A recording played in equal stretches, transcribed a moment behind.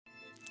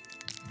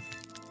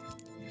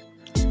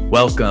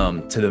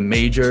Welcome to the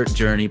Mejer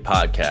Journey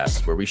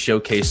podcast, where we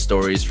showcase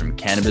stories from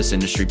cannabis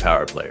industry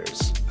power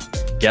players.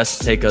 Guests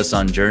take us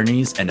on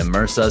journeys and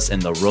immerse us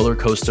in the roller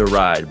coaster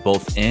ride,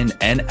 both in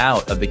and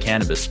out of the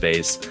cannabis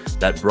space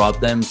that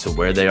brought them to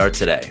where they are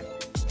today.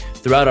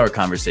 Throughout our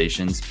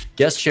conversations,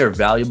 guests share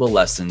valuable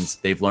lessons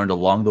they've learned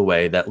along the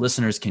way that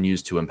listeners can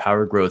use to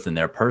empower growth in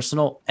their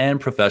personal and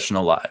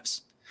professional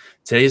lives.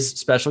 Today's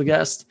special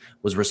guest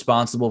was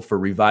responsible for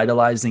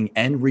revitalizing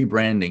and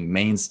rebranding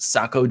Maine's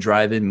Saco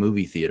drive-in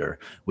movie theater,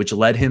 which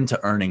led him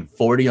to earning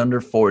 40 under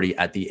 40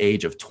 at the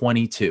age of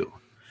 22.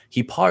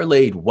 He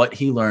parlayed what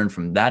he learned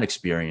from that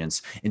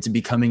experience into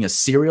becoming a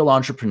serial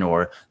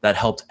entrepreneur that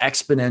helped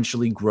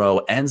exponentially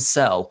grow and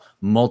sell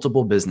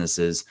multiple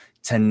businesses,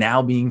 to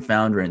now being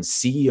founder and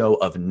CEO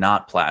of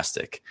Not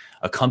Plastic,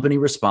 a company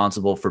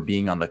responsible for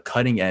being on the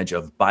cutting edge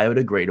of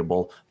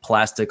biodegradable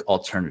plastic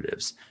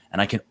alternatives. And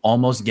I can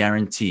almost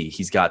guarantee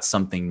he's got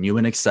something new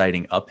and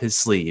exciting up his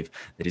sleeve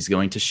that he's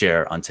going to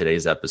share on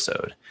today's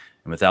episode.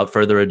 And without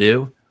further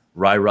ado,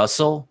 Rye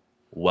Russell,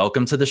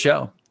 welcome to the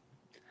show.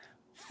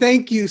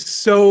 Thank you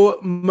so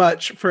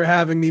much for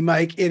having me,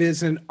 Mike. It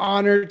is an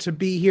honor to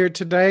be here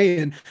today,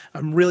 and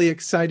I'm really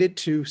excited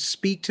to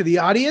speak to the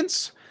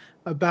audience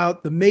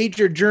about the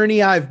major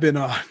journey I've been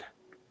on.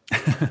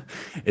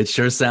 It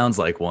sure sounds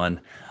like one.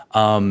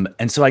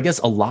 And so I guess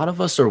a lot of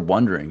us are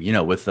wondering,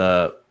 with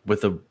a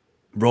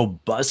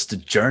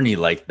robust journey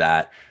like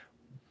that,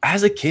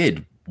 as a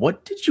kid,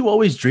 what did you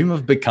always dream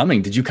of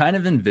becoming? Did you kind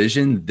of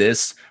envision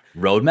this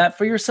roadmap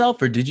for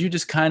yourself, or did you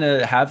just kind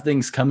of have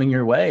things coming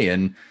your way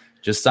and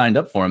just signed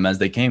up for them as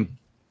they came?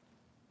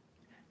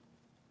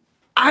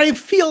 I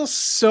feel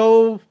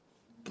so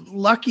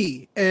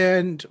lucky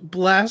and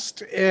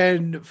blessed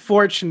and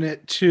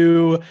fortunate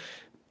to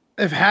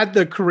have had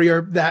the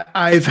career that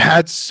I've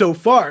had so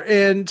far.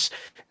 And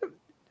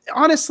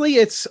honestly,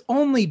 it's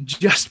only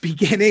just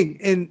beginning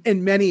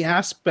in many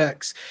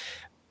aspects.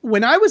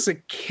 When I was a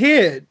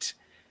kid,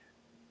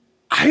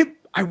 I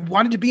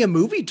wanted to be a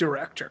movie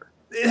director.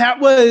 That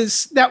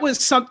was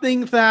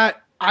something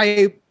that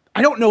I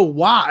don't know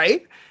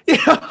why.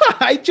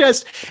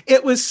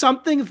 It was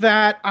something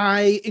that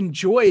I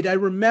enjoyed. I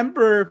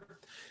remember,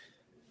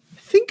 I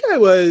think I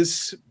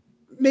was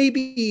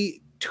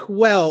maybe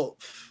 11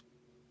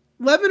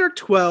 or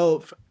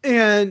 12,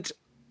 and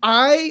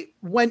I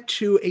went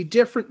to a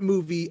different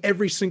movie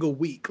every single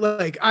week.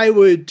 Like, I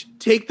would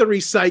take the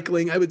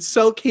recycling, I would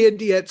sell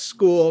candy at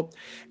school,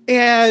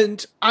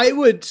 and I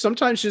would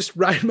sometimes just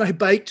ride my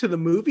bike to the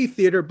movie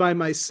theater by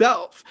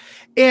myself.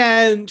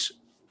 And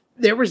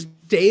there was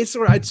days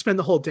where I'd spend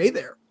the whole day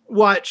there,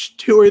 watch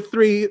 2 or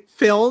 3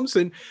 films.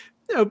 And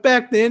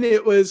back then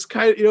it was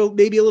kind of,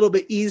 maybe a little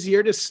bit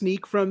easier to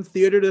sneak from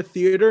theater to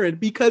theater. And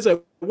because I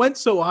went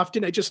so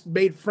often, I just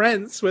made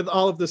friends with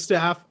all of the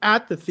staff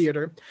at the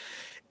theater.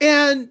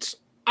 And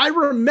I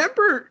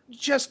remember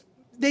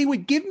they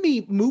would give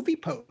me movie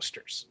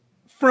posters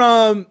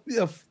from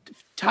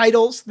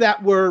titles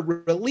that were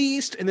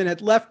released and then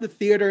had left the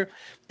theater,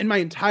 and my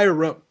entire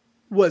room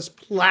was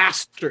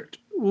plastered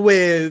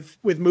with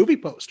movie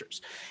posters.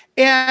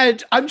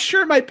 And I'm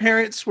sure my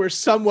parents were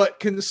somewhat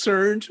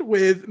concerned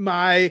with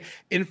my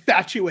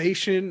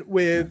infatuation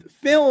with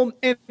film,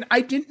 and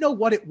I didn't know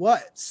what it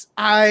was.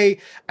 I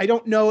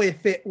don't know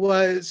if it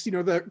was,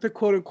 the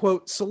quote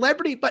unquote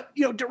celebrity, but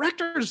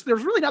directors,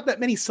 there's really not that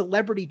many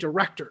celebrity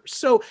directors.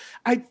 So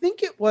I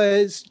think it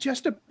was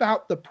just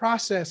about the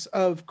process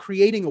of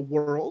creating a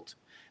world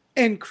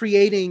and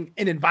creating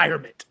an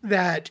environment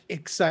that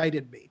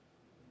excited me.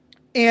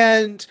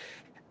 And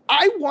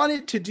I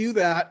wanted to do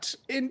that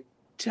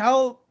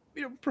until,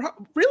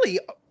 really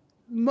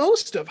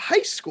most of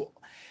high school.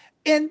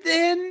 And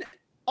then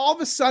all of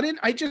a sudden,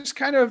 I just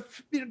kind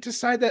of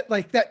decided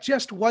that that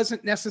just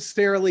wasn't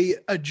necessarily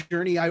a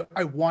journey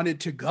I wanted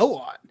to go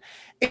on.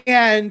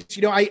 And,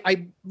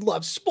 I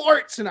love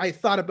sports, and I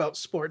thought about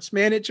sports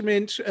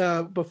management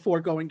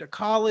before going to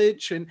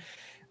college. And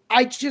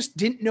I just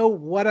didn't know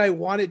what I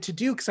wanted to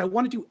do, because I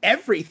want to do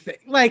everything.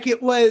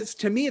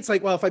 To me, it's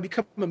like, well, if I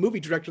become a movie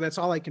director, that's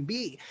all I can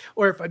be.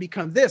 Or if I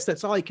become this,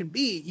 that's all I can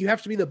be. You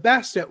have to be the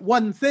best at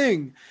one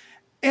thing.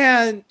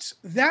 And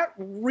that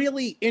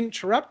really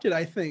interrupted,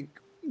 I think,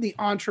 the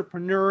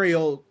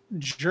entrepreneurial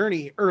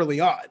journey early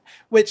on,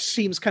 which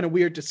seems kind of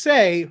weird to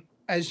say,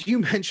 as you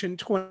mentioned,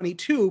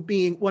 22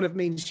 being one of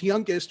Maine's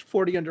youngest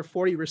 40 under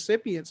 40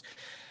 recipients.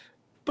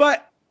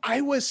 But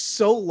I was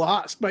so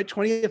lost. My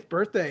 20th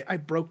birthday, I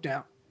broke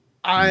down.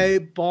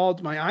 I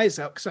bawled my eyes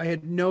out because I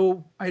had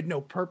no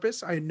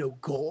purpose. I had no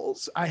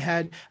goals.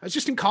 I was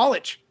just in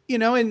college,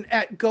 and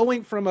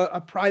going from a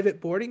private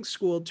boarding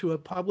school to a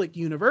public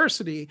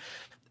university,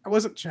 I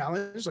wasn't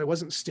challenged. I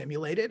wasn't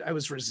stimulated. I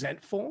was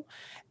resentful.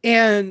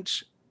 And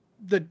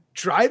the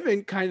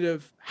driving kind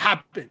of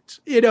happened,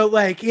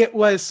 it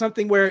was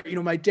something where,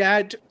 my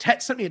dad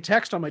sent me a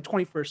text on my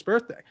 21st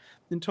birthday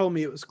and told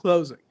me it was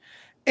closing.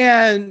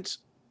 And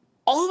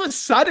all of a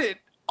sudden,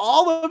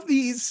 all of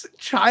these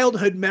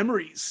childhood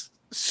memories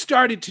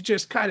started to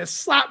just kind of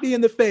slap me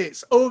in the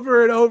face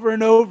over and over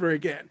and over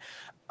again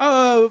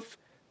of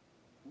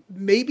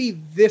maybe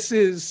this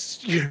is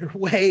your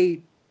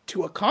way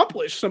to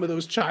accomplish some of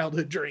those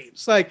childhood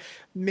dreams. Like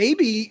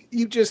maybe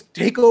you just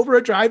take over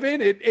a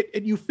drive-in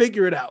and you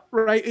figure it out,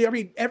 right? I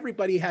mean,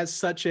 everybody has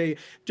such a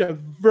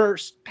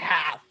diverse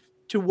path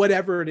to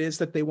whatever it is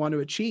that they want to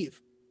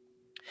achieve.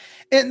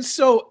 And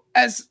so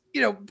as,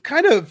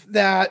 kind of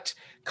that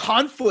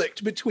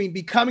conflict between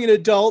becoming an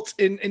adult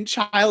and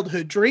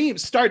childhood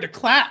dreams started to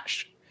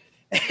clash.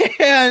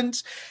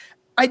 And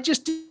I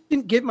just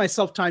didn't give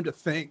myself time to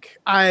think.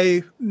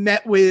 I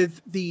met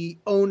with the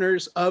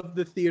owners of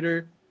the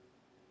theater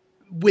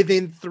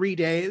within 3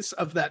 days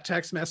of that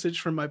text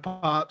message from my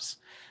pops,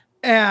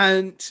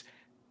 and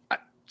I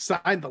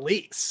signed the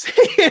lease.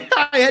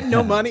 I had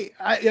no money.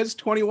 I was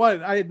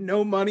 21. I had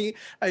no money.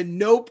 I had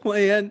no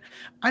plan.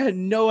 I had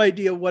no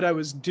idea what I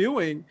was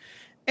doing.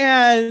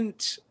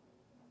 And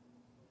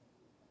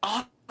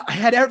I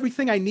had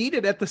everything I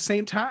needed at the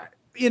same time.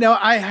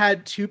 I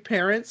had two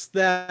parents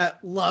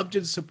that loved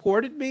and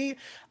supported me.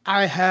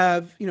 I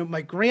have,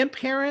 my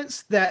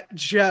grandparents that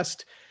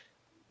just,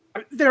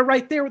 they're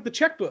right there with the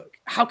checkbook.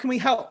 How can we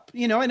help?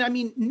 And I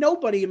mean,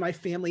 nobody in my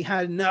family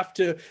had enough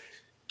to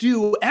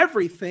do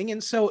everything.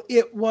 And so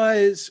it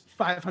was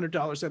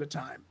 $500 at a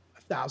time,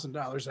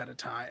 $1,000 at a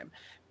time,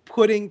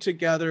 putting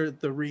together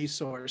the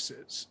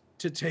resources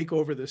to take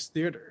over this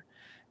theater.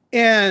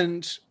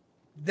 And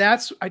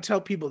I tell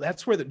people,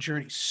 that's where the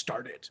journey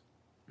started.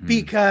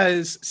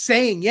 Because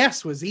saying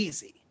yes was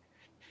easy.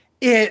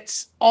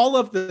 It's all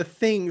of the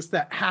things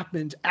that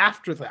happened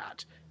after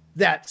that.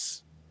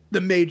 That's the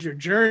major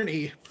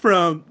journey,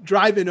 from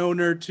drive-in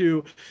owner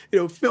to,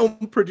 film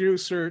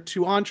producer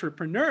to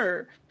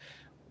entrepreneur.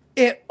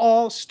 It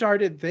all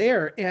started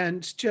there.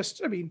 And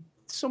just, I mean,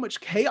 so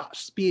much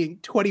chaos being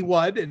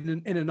 21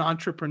 and an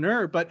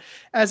entrepreneur. But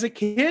as a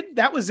kid,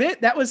 that was it.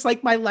 That was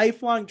like my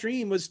lifelong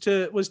dream, was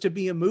to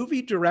be a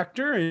movie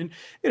director. And,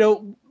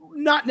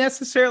 not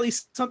necessarily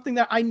something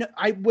that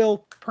I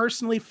will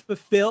personally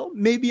fulfill.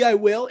 Maybe I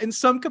will in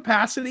some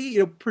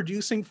capacity,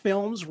 producing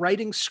films,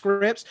 writing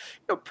scripts,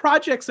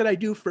 projects that I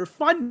do for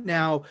fun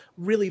now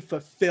really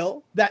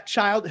fulfill that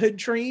childhood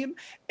dream.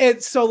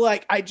 And so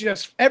like, I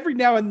just, every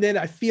now and then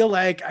I feel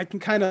like I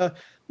can kind of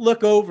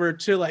look over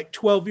to like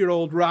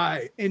 12-year-old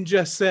Rye and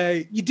just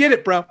say, you did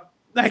it, bro.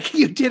 Like,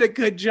 you did a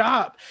good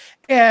job.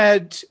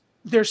 And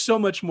there's so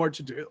much more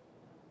to do.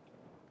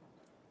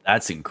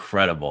 That's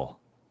incredible.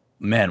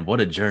 Man, what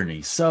a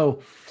journey.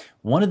 So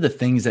one of the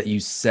things that you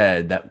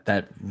said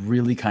that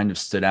really kind of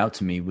stood out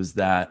to me was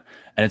that,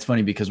 and it's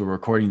funny because we're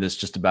recording this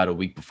just about a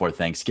week before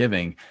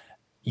Thanksgiving,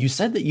 you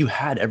said that you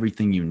had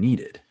everything you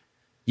needed,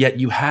 yet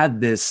you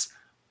had this,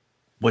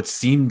 what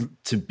seemed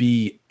to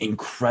be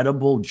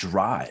incredible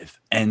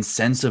drive and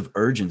sense of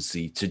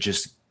urgency to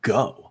just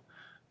go.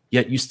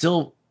 Yet you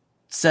still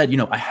said,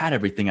 I had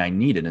everything I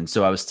needed. And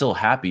so I was still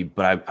happy,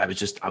 but I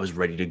was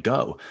ready to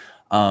go.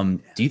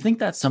 Do you think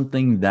that's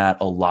something that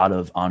a lot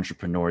of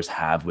entrepreneurs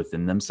have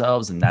within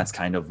themselves? And that's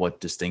kind of what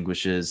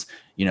distinguishes,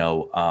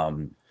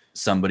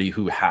 somebody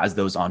who has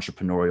those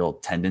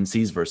entrepreneurial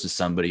tendencies versus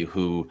somebody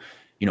who,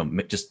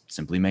 just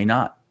simply may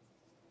not?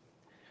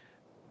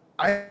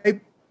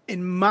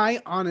 In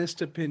my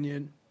honest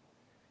opinion,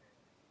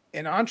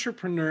 an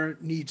entrepreneur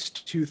needs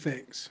two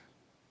things,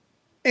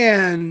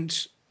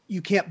 and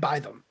you can't buy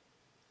them.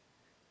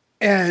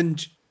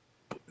 And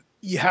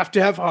you have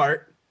to have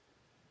heart,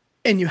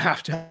 and you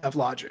have to have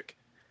logic.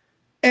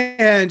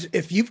 And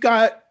if you've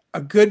got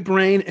a good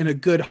brain and a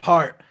good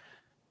heart,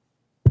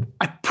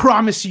 I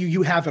promise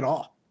you have it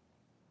all.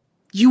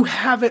 You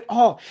have it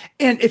all.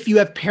 And if you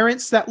have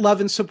parents that love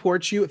and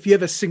support you, if you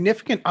have a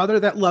significant other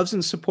that loves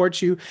and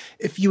supports you,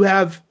 if you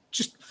have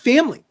just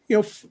family,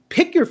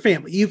 pick your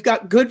family. You've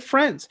got good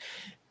friends.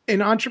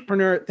 An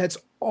entrepreneur, that's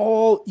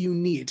all you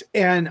need.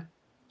 And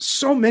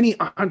so many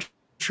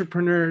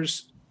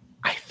entrepreneurs,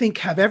 I think,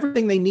 have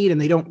everything they need and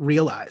they don't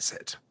realize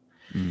it.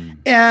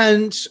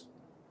 And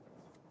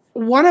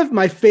one of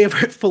my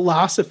favorite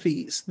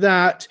philosophies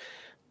that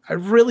I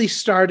really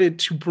started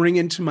to bring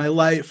into my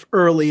life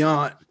early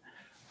on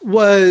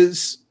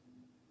was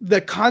the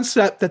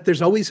concept that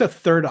there's always a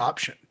third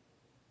option.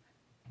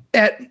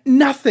 And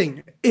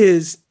nothing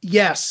is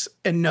yes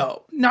and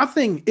no.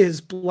 Nothing is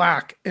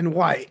black and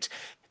white.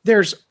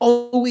 There's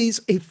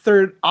always a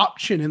third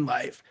option in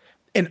life.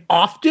 And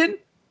often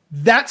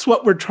that's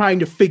what we're trying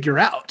to figure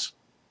out.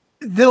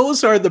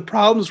 Those are the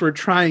problems we're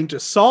trying to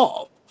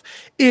solve,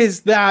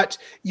 is that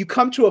you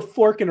come to a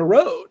fork in a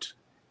road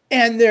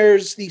and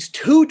there's these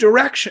two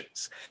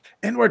directions,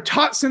 and we're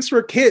taught since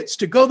we're kids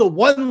to go the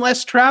one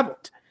less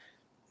traveled.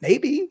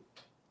 Maybe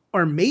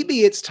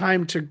it's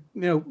time to,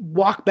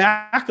 walk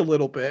back a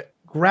little bit,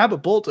 grab a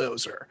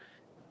bulldozer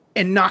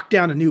and knock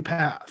down a new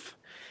path.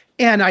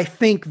 And I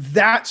think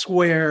that's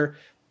where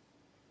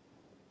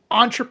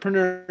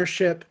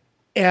entrepreneurship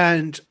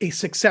and a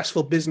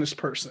successful business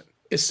person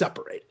is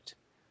separated.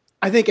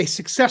 I think a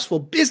successful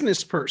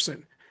business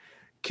person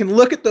can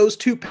look at those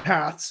two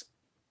paths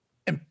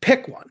and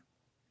pick one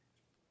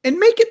and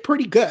make it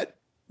pretty good.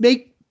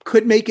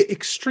 Could make it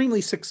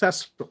extremely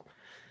successful.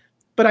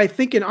 But I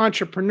think an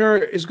entrepreneur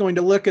is going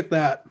to look at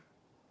that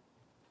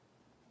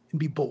and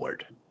be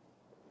bored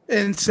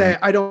and say,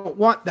 I don't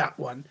want that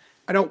one.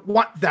 I don't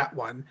want that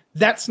one.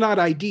 That's not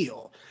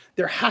ideal.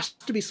 There has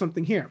to be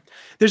something here.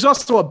 There's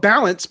also a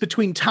balance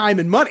between time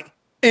and money.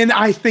 And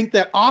I think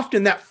that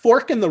often that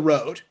fork in the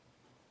road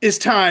is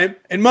time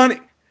and money.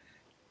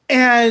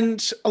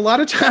 And a lot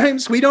of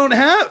times we don't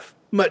have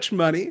much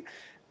money.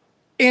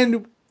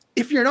 And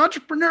if you're an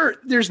entrepreneur,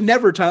 there's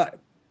never time.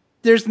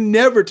 There's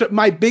never time.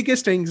 My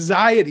biggest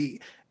anxiety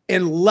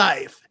in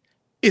life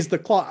is the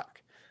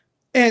clock.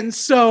 And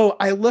so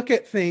I look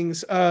at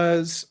things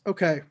as,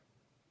 okay,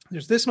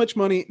 there's this much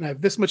money and I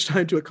have this much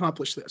time to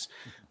accomplish this.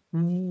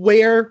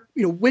 Where,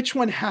 which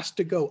one has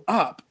to go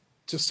up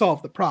to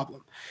solve the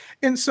problem?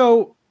 And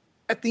so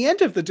at the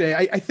end of the day,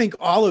 I think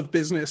all of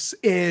business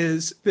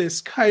is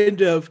this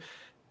kind of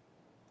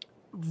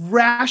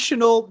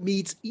rational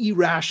meets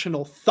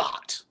irrational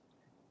thought.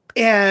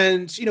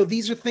 And,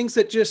 these are things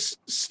that just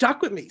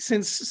stuck with me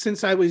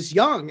since I was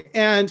young.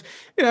 And,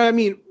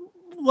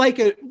 like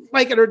it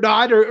or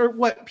not, or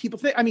what people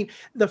think. I mean,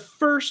 the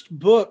first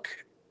book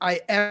I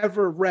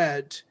ever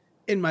read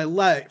in my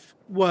life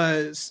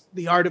was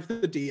The Art of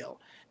the Deal.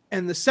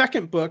 And the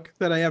second book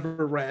that I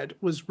ever read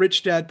was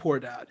Rich Dad, Poor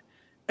Dad.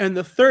 And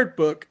the third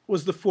book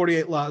was The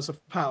 48 Laws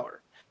of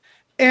Power.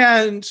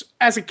 And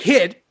as a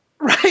kid,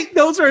 right,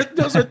 those are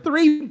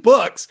three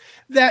books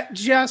that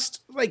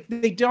just like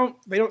they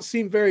don't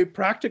seem very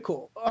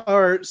practical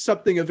or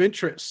something of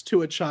interest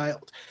to a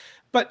child.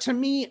 But to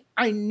me,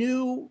 I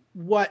knew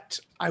what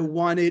I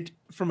wanted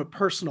from a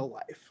personal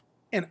life.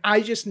 And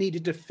I just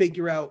needed to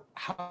figure out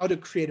how to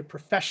create a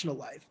professional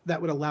life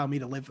that would allow me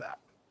to live that.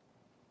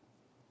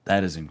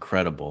 That is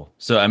incredible.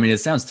 So, I mean, it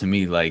sounds to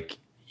me like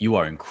you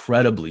are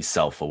incredibly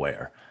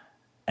self-aware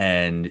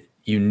and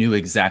you knew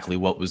exactly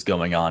what was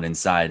going on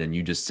inside and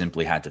you just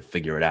simply had to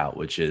figure it out,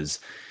 which is,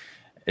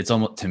 it's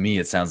almost, to me,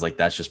 it sounds like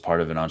that's just part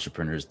of an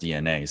entrepreneur's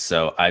DNA.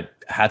 So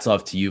hats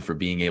off to you for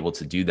being able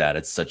to do that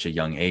at such a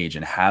young age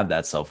and have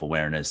that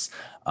self-awareness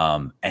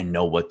and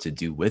know what to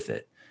do with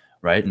it.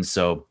 Right. And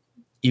so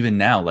even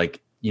now,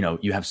 like,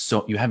 you have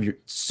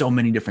so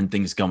many different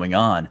things going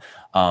on.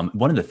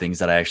 One of the things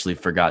that I actually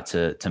forgot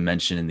to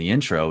mention in the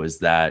intro is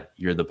that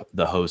you're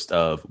the host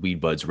of Weed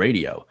Buds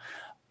Radio.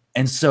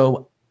 And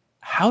so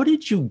how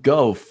did you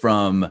go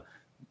from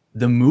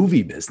the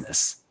movie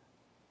business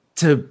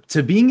to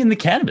being in the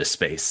cannabis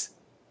space?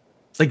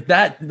 It's like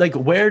that, like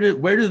where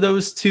do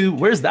those two,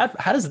 where's that?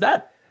 How does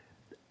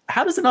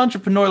an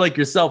entrepreneur like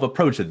yourself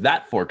approach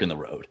that fork in the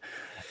road?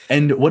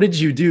 And what did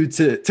you do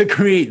to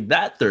create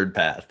that third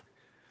path?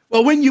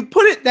 Well, when you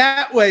put it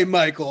that way,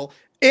 Michael,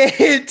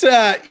 it's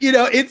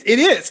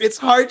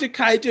hard to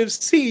kind of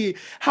see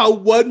how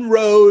one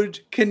road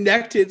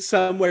connected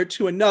somewhere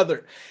to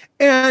another.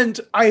 And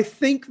I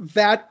think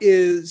that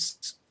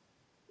is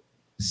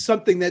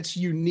something that's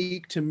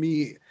unique to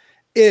me,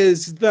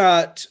 is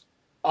that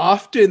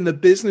often the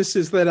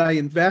businesses that I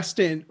invest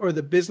in or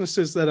the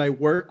businesses that I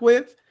work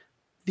with,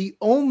 the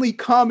only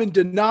common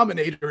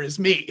denominator is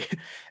me.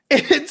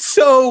 And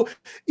so,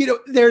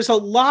 there's a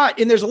lot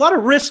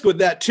of risk with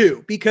that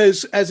too,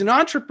 because as an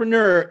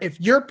entrepreneur, if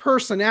your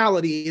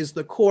personality is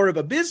the core of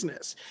a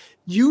business,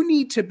 you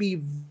need to be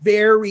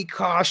very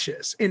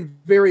cautious and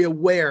very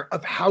aware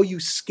of how you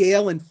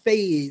scale and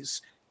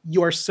phase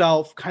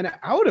yourself kind of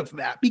out of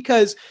that,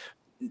 because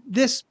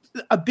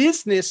a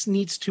business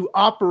needs to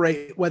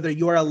operate whether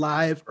you're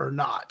alive or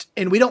not.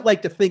 And we don't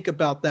like to think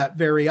about that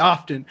very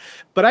often.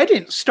 But I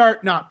didn't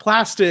start Not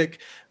Plastic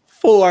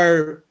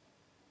for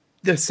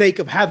the sake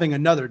of having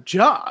another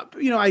job.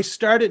 I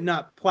started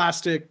Not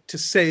Plastic to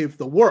save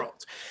the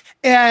world.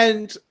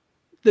 And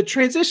the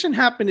transition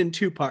happened in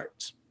two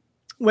parts.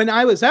 When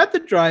I was at the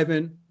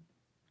drive-in,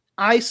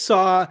 I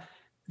saw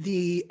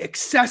the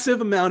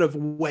excessive amount of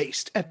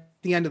waste at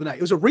the end of the night.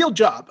 It was a real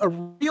job, a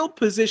real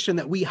position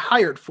that we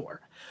hired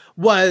for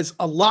was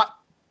a lot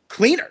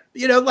cleaner,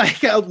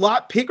 like a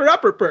lot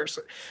picker-upper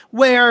person,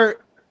 where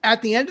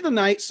at the end of the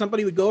night,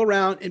 somebody would go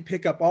around and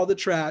pick up all the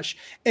trash.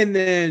 And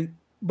then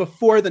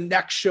before the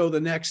next show the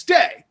next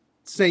day,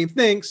 same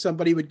thing,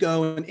 somebody would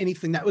go and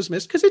anything that was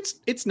missed, because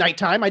it's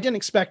nighttime. I didn't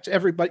expect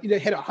everybody to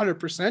hit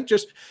 100%,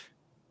 just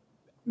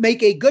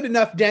make a good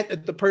enough dent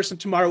that the person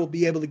tomorrow will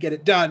be able to get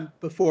it done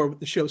before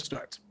the show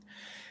starts.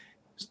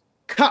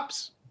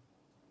 Cups,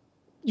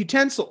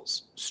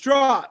 utensils,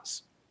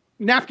 straws,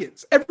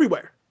 napkins,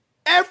 everywhere.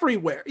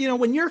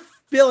 When you're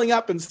filling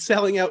up and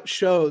selling out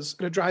shows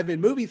at a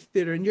drive-in movie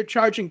theater and you're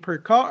charging per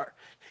car,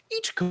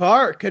 each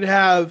car could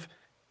have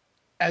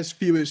as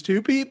few as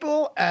 2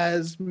 people,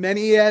 as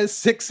many as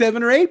 6,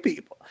 7, or 8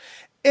 people.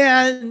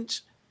 And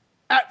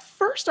at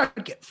first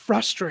I'd get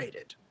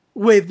frustrated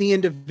with the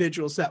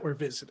individuals that were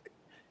visiting.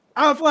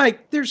 Of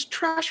like, there's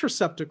trash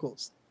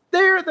receptacles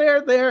there.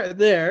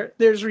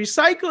 There's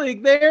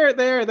recycling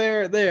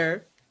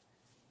there.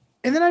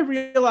 And then I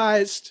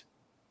realized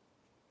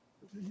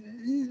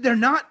they're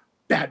not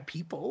bad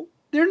people.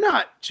 They're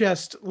not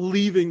just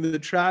leaving the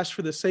trash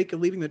for the sake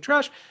of leaving the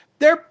trash.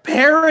 They're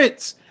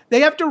parents. They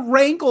have to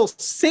wrangle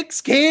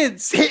 6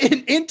 kids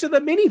into the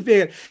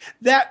minivan.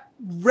 That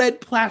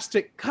red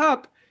plastic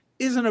cup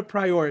isn't a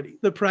priority.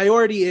 The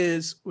priority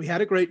is we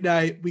had a great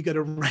night. We got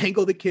to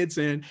wrangle the kids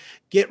in,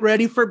 get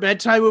ready for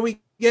bedtime when we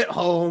get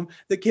home.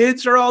 The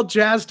kids are all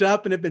jazzed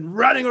up and have been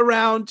running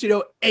around,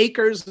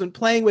 acres and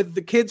playing with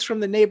the kids from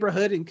the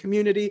neighborhood and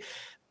community.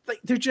 Like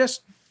they're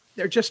just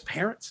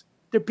parents.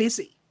 They're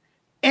busy.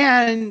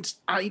 And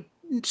I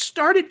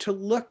started to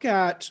look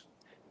at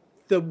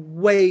the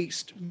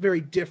waste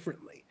very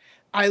differently.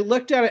 I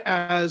looked at it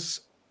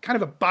as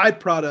kind of a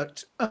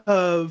byproduct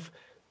of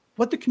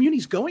what the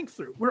community's going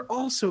through. We're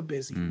all so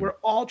busy. We're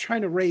all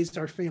trying to raise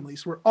our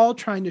families. We're all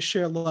trying to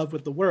share love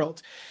with the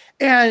world.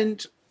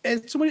 And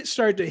so when it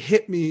started to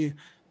hit me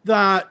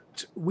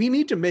that we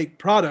need to make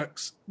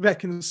products that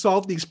can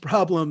solve these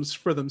problems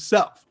for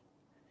themselves.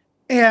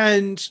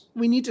 And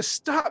we need to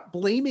stop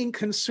blaming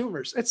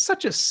consumers. It's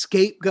such a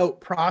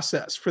scapegoat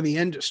process for the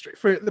industry,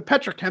 for the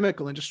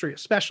petrochemical industry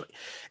especially,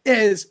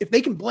 is if they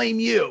can blame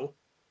you,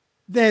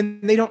 then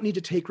they don't need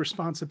to take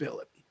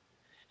responsibility.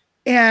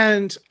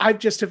 And I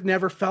just have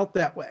never felt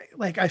that way.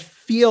 Like I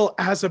feel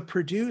as a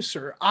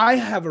producer, I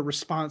have a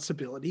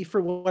responsibility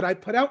for what I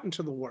put out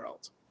into the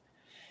world.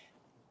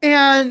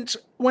 And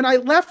when I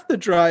left the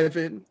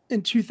drive-in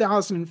in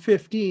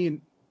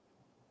 2015,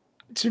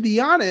 to be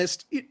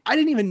honest, I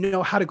didn't even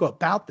know how to go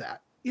about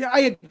that.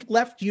 I had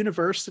left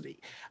university.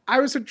 I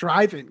was a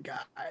drive-in guy.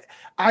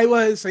 I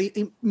was a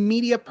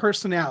media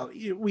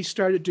personality. We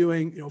started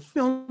doing,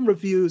 film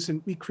reviews,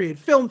 and we created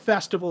film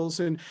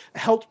festivals and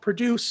helped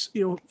produce,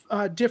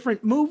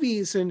 different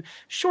movies and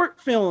short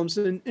films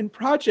and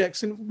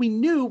projects. And we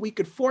knew we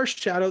could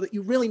foreshadow that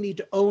you really need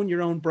to own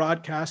your own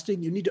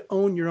broadcasting. You need to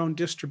own your own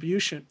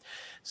distribution.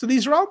 So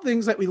these are all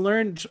things that we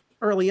learned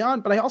early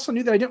on, but I also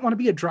knew that I didn't want to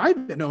be a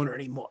drive-in owner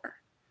anymore.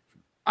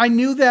 I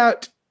knew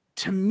that,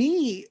 to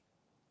me,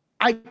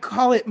 I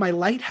call it my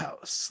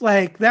lighthouse.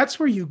 Like that's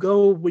where you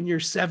go when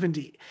you're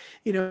 70,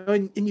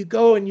 and you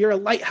go and you're a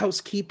lighthouse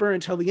keeper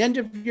until the end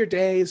of your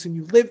days and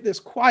you live this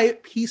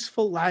quiet,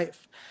 peaceful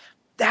life.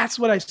 That's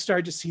what I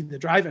started to see the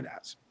drive-in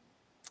as.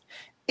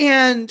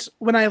 And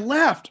when I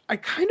left, I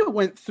kind of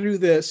went through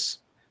this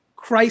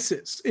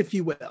crisis, if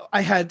you will.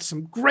 I had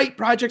some great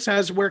projects I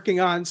was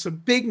working on, some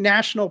big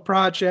national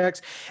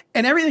projects,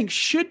 and everything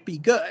should be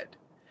good.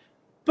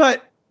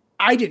 But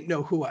I didn't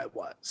know who I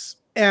was,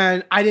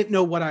 and I didn't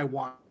know what I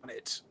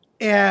wanted.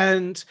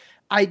 And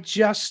I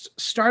just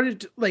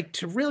started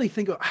to really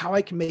think of how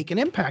I can make an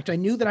impact. I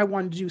knew that I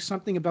wanted to do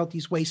something about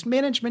these waste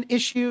management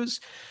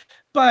issues,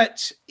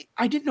 but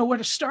I didn't know where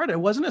to start. I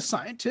wasn't a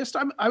scientist.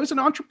 I was an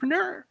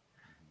entrepreneur.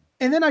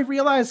 And then I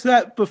realized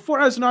that before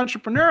I was an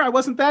entrepreneur, I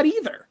wasn't that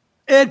either.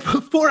 And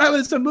before I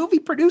was a movie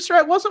producer,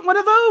 I wasn't one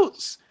of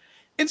those.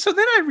 And so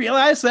then I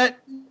realized that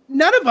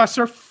none of us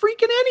are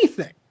freaking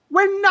anything.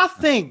 We're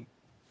nothing.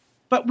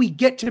 But we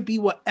get to be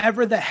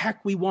whatever the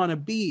heck we want to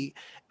be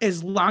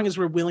as long as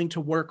we're willing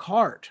to work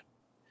hard.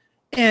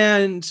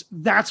 And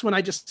that's when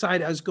I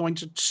decided I was going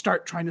to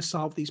start trying to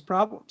solve these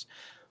problems.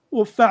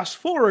 Well, fast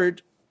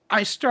forward,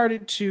 I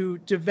started to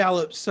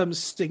develop some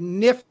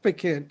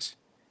significant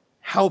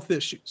health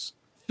issues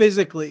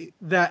physically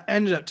that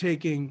ended up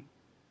taking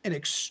an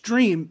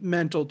extreme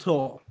mental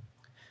toll.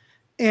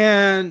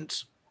 And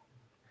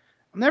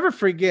I'll never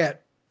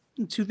forget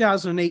in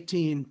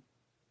 2018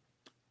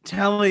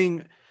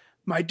 telling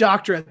my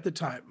doctor at the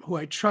time, who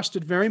I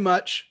trusted very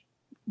much,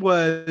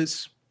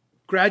 was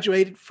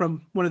graduated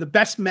from one of the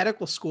best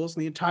medical schools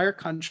in the entire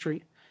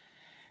country.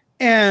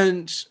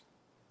 And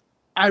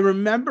I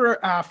remember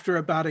after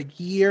about a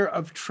year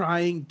of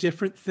trying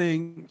different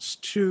things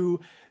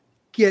to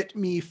get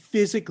me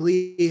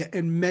physically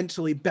and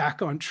mentally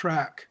back on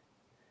track,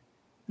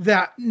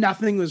 that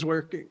nothing was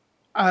working.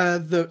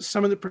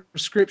 Some of the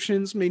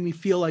prescriptions made me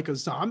feel like a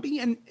zombie,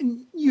 and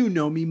you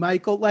know me,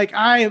 Michael. Like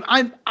I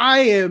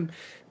am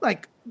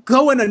like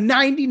going a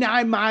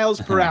 99 miles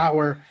per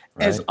hour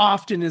right, as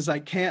often as I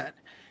can,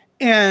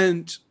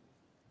 and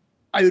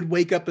I would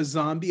wake up a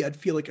zombie. I'd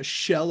feel like a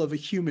shell of a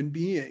human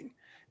being,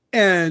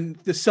 and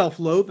the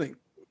self-loathing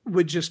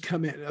would just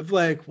come in of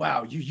like,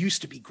 wow, you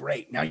used to be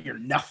great. Now you're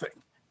nothing.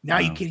 Now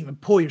you can't even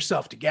pull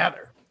yourself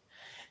together.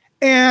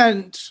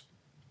 And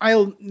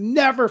I'll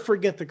never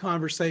forget the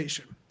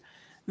conversation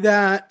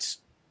that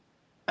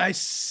I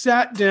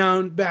sat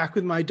down back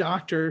with my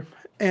doctor,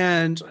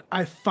 and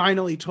I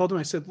finally told him,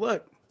 I said,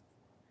 look,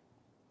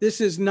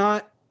 this is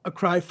not a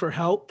cry for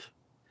help.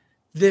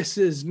 This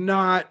is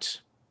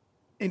not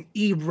an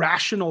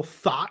irrational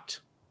thought.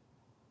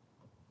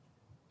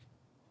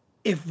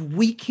 If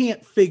we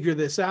can't figure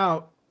this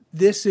out,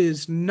 this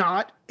is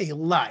not a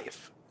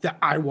life that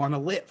I want to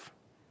live.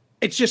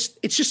 It's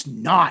just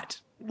not.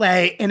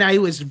 And I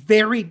was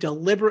very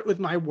deliberate with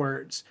my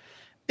words,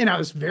 and I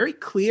was very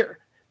clear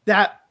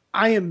that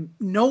I am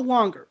no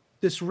longer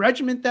this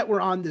regiment that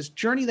we're on, this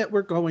journey that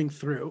we're going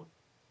through.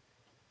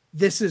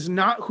 This is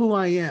not who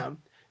I am.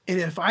 And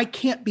if I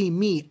can't be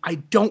me, I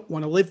don't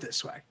want to live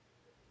this way.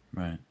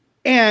 Right.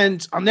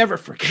 And I'll never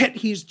forget,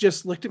 he's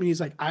just looked at me. He's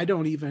like, I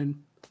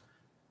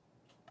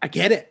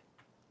get it.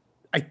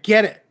 I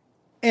get it.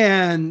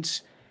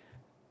 And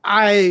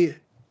I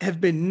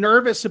have been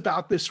nervous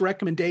about this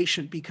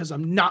recommendation because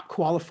I'm not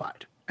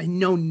qualified. I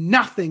know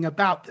nothing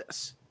about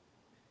this.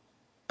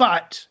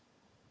 But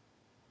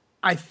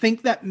I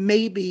think that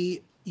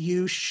maybe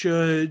you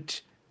should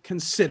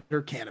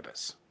consider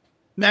cannabis,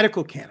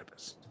 medical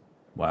cannabis.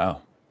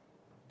 Wow.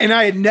 And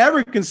I had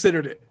never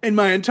considered it in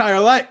my entire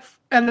life.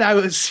 And I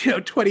was,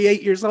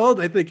 28 years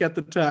old, I think, at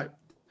the time.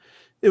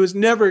 It was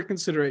never a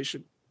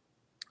consideration.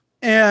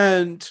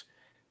 And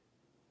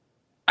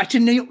I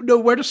didn't know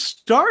where to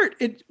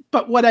start.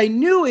 But what I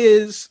knew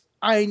is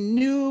I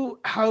knew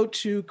how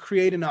to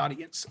create an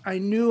audience. I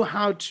knew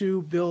how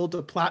to build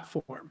a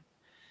platform.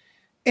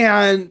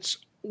 And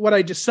what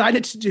I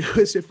decided to do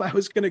is if I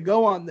was going to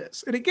go on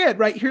this, and again,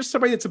 right, here's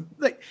somebody that's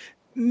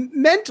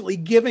mentally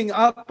giving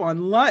up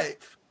on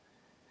life.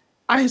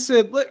 I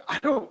said, look, I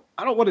don't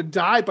want to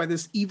die by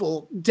this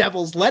evil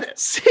devil's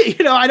lettuce.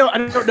 I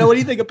don't know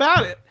anything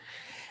about it.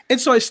 And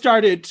so I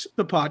started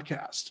the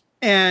podcast,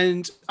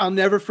 and I'll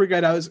never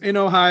forget, I was in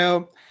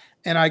Ohio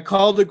and I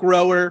called a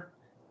grower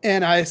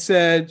and I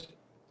said,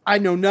 I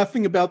know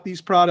nothing about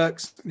these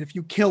products. And if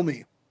you kill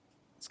me,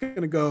 it's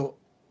going to go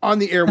on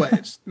the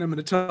airwaves and I'm going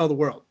to tell the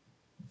world.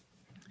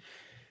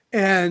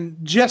 And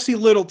Jesse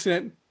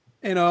Littleton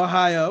in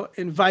Ohio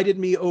invited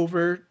me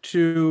over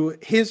to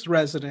his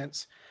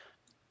residence.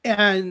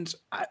 And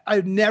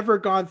I've never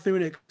gone through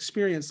an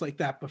experience like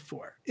that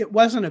before. It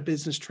wasn't a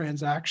business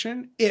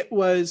transaction. It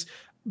was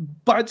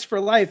buds for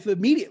life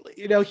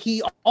immediately.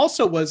 He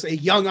also was a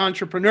young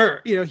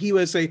entrepreneur. He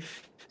was a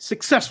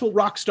successful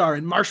rock star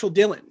in Marshall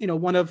Dillon,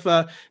 one of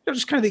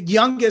just kind of the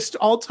youngest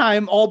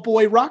all-time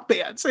all-boy rock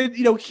bands. And,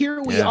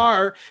 here we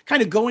are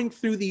kind of going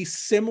through these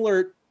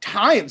similar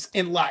times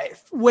in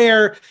life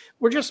where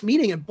we're just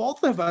meeting, and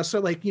both of us are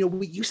like,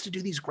 we used to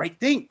do these great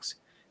things.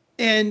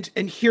 And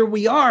here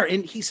we are.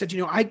 And he said,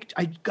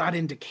 I got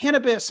into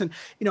cannabis, and,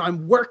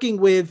 I'm working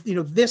with,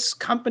 this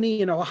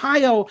company in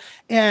Ohio,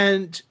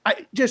 and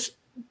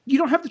you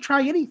don't have to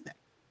try anything.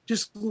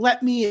 Just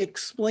let me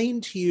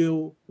explain to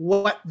you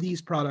what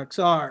these products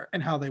are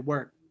and how they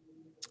work.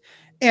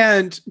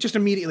 And just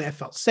immediately I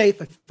felt safe.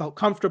 I felt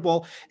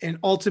comfortable. And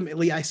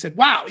ultimately I said,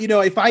 wow,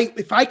 if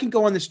I can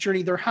go on this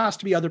journey, there has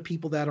to be other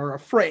people that are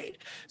afraid.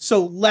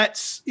 So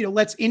let's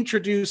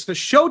introduce the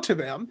show to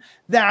them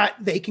that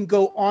they can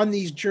go on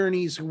these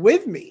journeys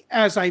with me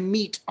as I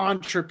meet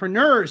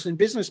entrepreneurs and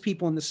business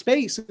people in the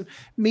space. And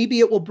maybe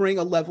it will bring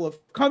a level of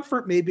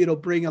comfort. Maybe it'll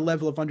bring a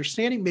level of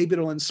understanding. Maybe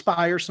it'll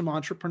inspire some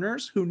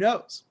entrepreneurs. Who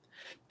knows?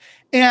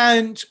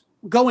 And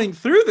going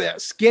through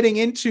this, getting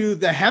into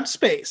the hemp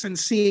space and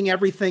seeing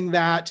everything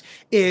that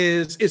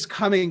is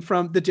coming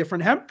from the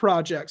different hemp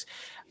projects,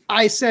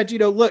 I said,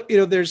 look,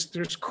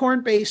 there's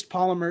corn-based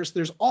polymers.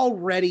 There's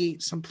already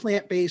some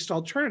plant-based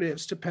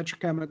alternatives to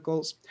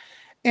petrochemicals.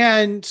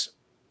 And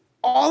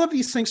all of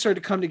these things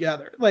started to come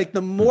together. Like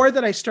the more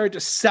that I started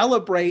to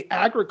celebrate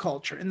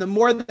agriculture and the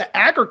more that the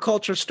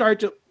agriculture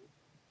started to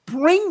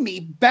bring me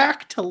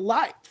back to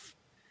life,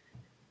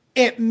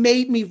 it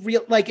made me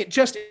real, like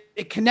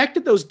it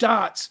connected those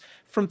dots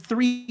from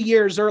 3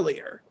 years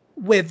earlier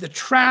with the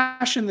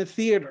trash in the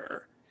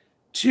theater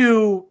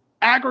to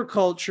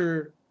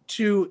agriculture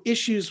to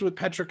issues with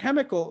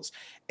petrochemicals.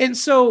 And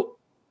so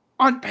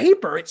on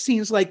paper, it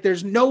seems like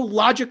there's no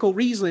logical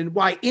reason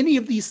why any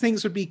of these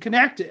things would be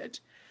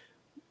connected.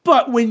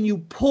 But when you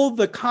pull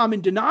the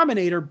common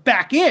denominator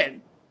back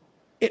in,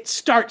 it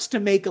starts to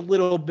make a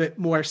little bit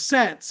more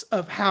sense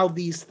of how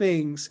these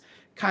things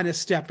kind of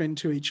step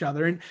into each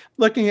other. And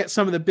looking at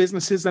some of the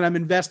businesses that I'm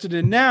invested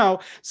in now,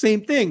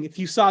 same thing. If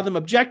you saw them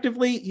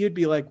objectively, you'd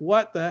be like,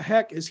 what the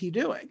heck is he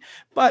doing?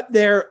 But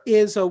there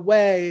is a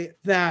way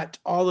that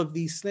all of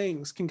these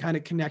things can kind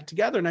of connect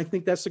together. And I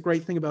think that's the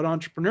great thing about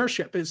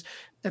entrepreneurship is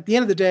at the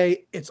end of the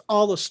day, it's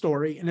all a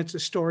story, and it's a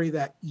story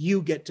that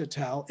you get to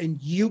tell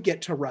and you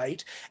get to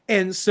write.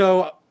 And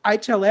so I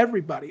tell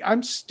everybody,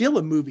 I'm still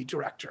a movie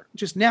director.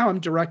 Just now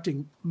I'm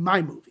directing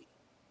my movie.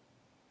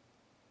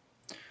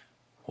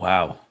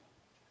 Wow,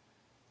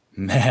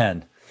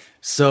 man.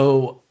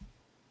 So,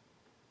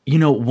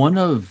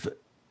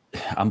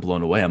 I'm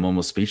blown away. I'm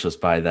almost speechless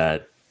by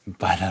that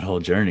whole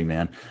journey,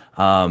 man.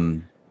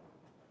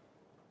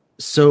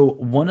 So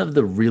one of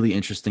the really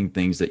interesting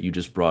things that you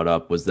just brought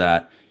up was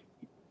that,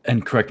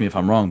 and correct me if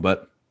I'm wrong,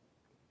 but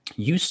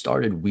you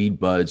started Weed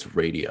Buds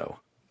Radio,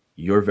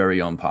 your very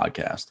own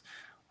podcast,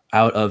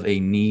 out of a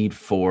need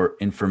for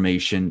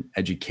information,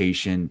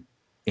 education,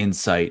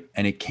 insight,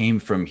 and it came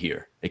from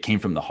here. It came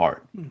from the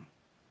heart,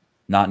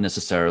 not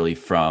necessarily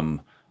from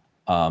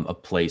a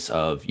place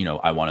of,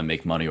 I want to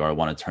make money or I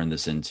want to turn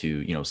this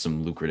into,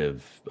 some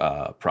lucrative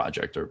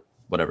project or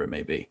whatever it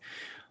may be.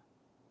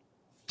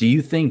 Do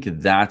you think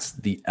that's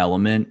the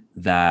element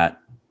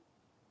that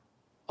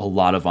a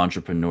lot of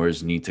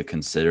entrepreneurs need to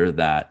consider,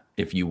 that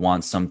if you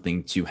want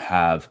something to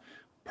have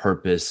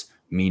purpose,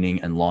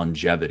 meaning, and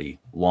longevity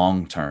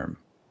long term,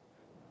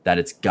 that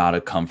it's got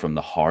to come from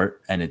the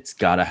heart and it's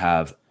got to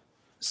have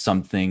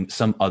some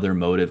other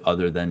motive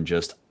other than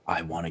just,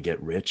 I want to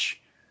get rich?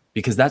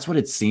 Because that's what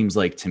it seems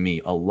like to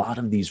me. A lot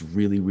of these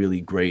really,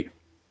 really great,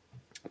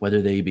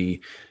 whether they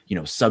be,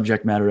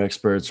 subject matter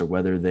experts or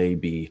whether they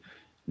be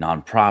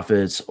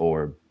nonprofits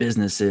or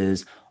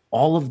businesses,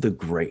 all of the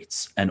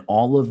greats and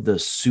all of the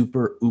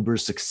super uber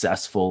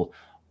successful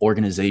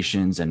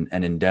organizations and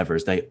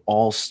endeavors, they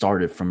all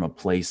started from a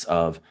place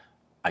of,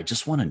 I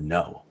just want to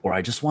know, or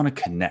I just want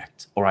to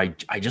connect, or I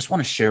just want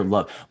to share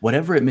love,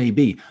 whatever it may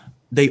be.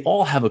 They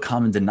all have a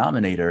common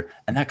denominator,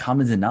 and that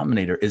common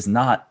denominator is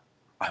not,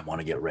 I want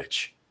to get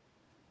rich.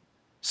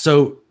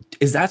 So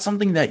is that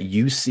something that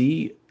you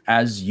see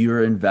as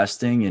you're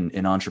investing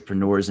in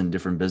entrepreneurs and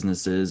different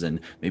businesses, and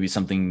maybe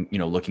something,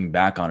 looking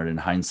back on it in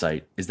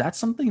hindsight, is that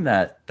something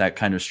that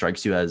kind of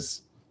strikes you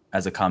as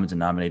a common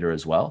denominator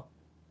as well?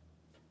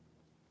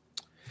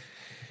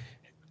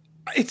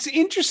 It's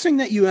interesting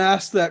that you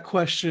asked that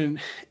question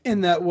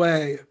in that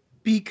way,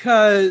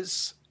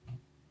 because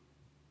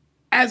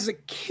as a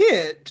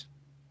kid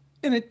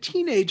and a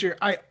teenager,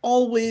 I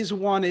always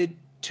wanted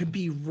to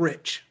be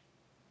rich.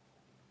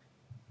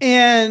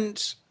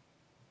 And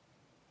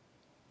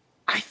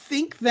I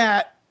think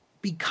that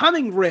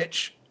becoming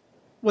rich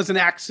was an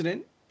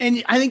accident.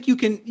 And I think you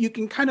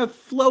can kind of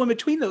flow in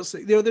between those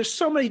things. There's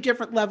so many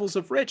different levels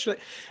of rich.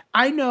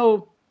 I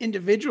know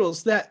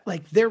individuals that,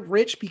 like, they're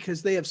rich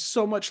because they have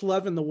so much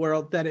love in the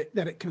world that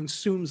it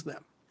consumes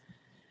them.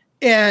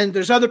 And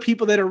there's other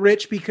people that are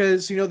rich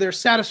because, they're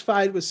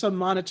satisfied with some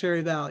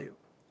monetary value.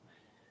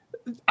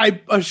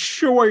 I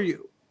assure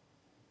you,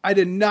 I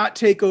did not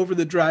take over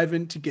the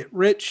drive-in to get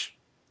rich.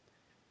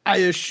 I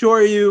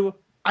assure you,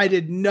 I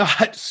did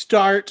not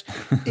start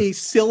a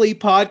silly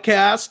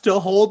podcast to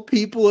hold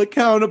people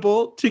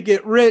accountable to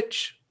get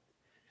rich.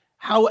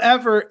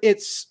 However,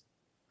 it's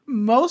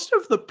most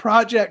of the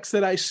projects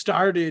that I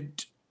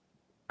started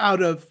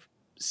out of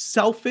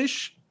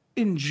selfish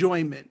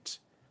enjoyment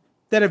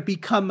that have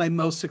become my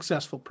most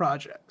successful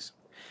projects.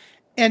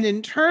 And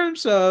in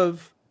terms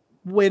of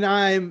when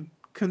I'm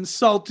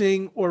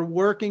consulting or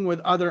working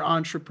with other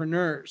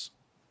entrepreneurs,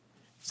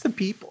 it's the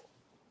people.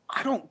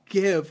 I don't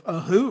give a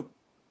hoot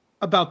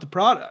about the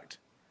product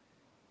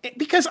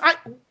because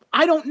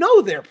I don't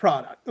know their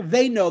product.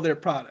 They know their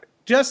product.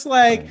 Just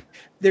like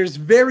there's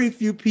very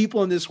few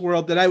people in this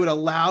world that I would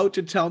allow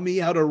to tell me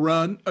how to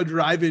run a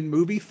drive-in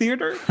movie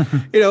theater,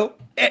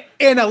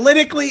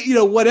 analytically,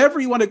 whatever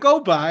you want to go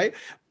by.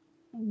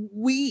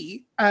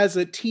 We as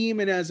a team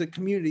and as a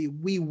community,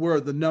 we were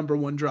the number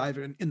one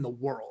drive-in in the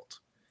world.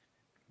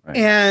 Right.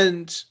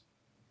 And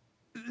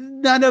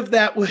none of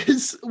that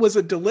was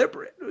a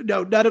deliberate.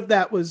 No, none of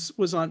that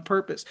was on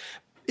purpose.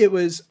 It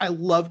was, I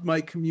loved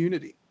my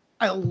community.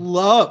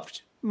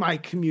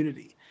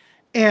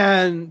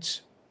 And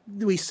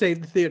we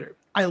saved the theater.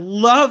 I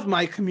love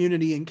my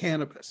community in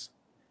cannabis.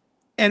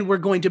 And we're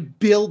going to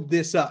build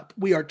this up.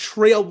 We are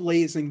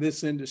trailblazing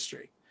this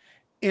industry.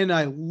 And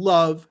I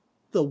love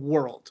the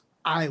world.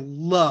 I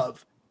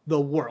love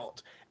the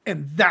world.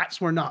 And that's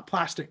where Not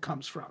Plastic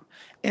comes from.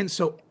 And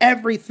so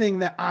everything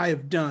that I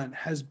have done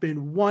has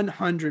been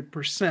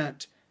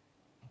 100%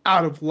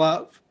 out of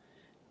love.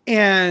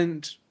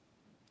 And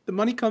the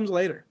money comes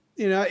later.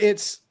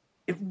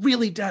 It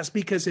really does,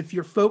 because if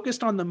you're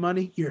focused on the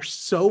money, you're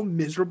so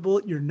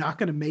miserable, you're not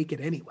going to make it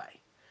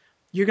anyway.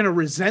 You're going to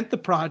resent the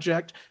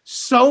project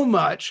so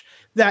much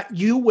that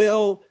you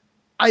will,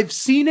 I've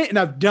seen it and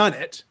I've done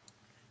it.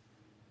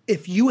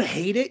 If you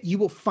hate it, you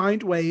will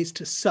find ways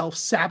to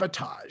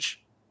self-sabotage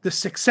the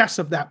success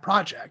of that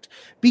project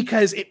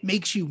because it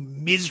makes you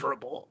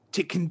miserable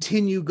to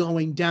continue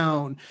going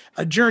down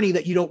a journey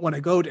that you don't want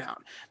to go down.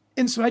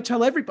 And so I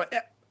tell everybody,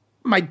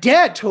 my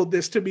dad told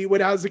this to me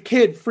when I was a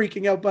kid,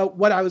 freaking out about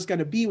what I was going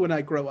to be when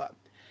I grow up.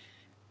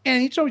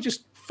 And he told me,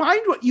 just find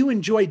what you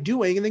enjoy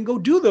doing and then go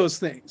do those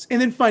things and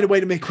then find a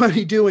way to make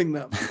money doing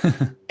them.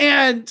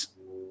 And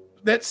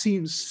that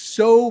seems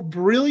so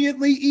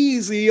brilliantly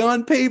easy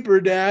on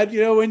paper, Dad.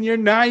 When you're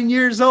 9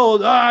 years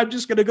old, I'm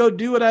just going to go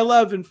do what I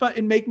love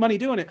and make money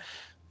doing it.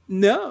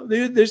 No,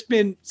 there's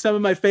been some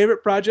of my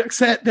favorite projects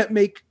that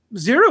make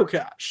zero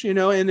cash,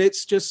 and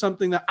it's just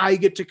something that I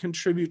get to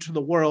contribute to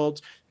the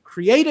world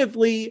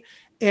creatively.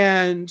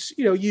 And,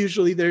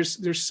 usually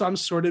there's some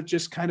sort of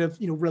just kind of,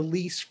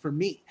 release for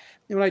me.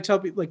 And when I tell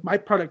people, like, my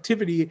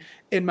productivity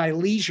and my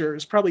leisure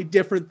is probably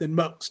different than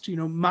most,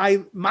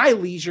 my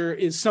leisure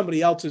is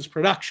somebody else's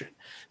production.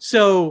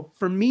 So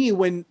for me,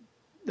 when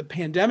the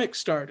pandemic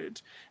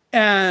started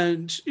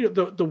and,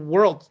 the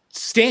world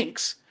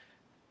stinks,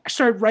 I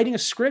started writing a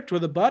script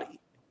with a buddy.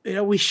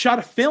 We shot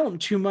a film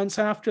 2 months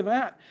after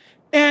that.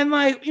 And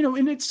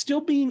and it's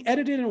still being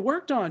edited and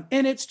worked on.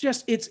 And it's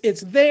just,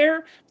 it's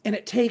there, and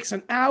it takes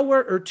an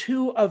hour or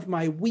two of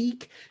my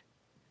week.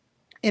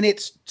 And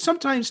it's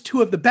sometimes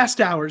 2 of the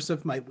best hours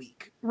of my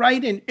week,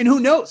 right? And who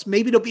knows,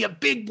 maybe it'll be a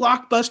big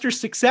blockbuster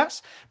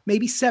success.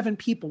 Maybe 7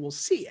 people will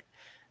see it.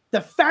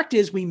 The fact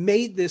is, we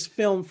made this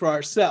film for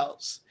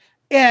ourselves.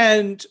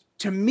 And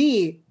to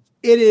me,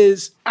 it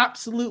is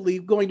absolutely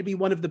going to be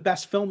one of the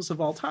best films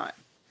of all time,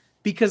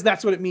 because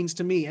that's what it means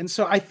to me. And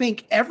so I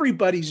think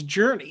everybody's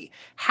journey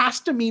has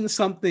to mean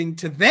something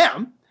to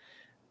them,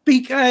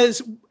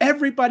 because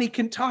everybody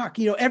can talk.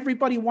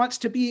 Everybody wants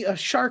to be a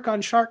shark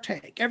on Shark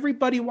Tank.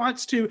 Everybody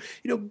wants to,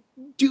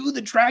 do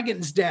the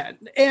Dragon's Den.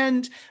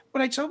 And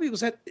what I tell people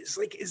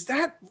is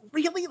that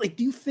really, like,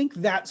 do you think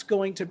that's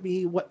going to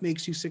be what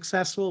makes you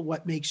successful,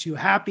 what makes you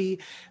happy?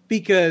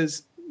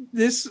 Because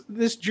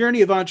this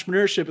journey of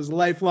entrepreneurship is a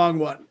lifelong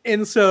one.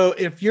 And so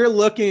if you're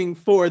looking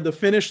for the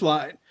finish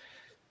line,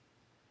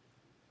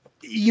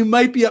 you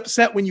might be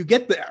upset when you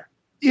get there,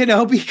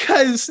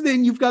 because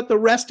then you've got the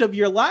rest of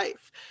your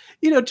life,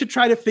 to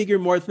try to figure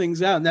more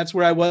things out. And that's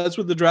where I was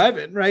with the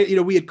drive-in,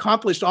 right? We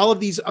accomplished all of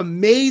these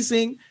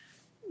amazing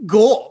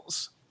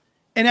goals.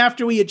 And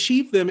after we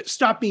achieved them, it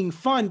stopped being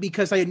fun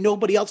because I had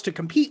nobody else to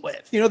compete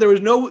with. There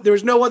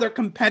was no other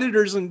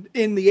competitors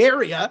in the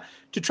area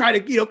to try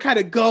to, kind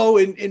of go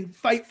and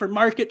fight for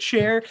market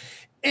share.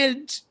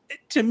 And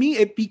to me,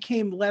 it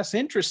became less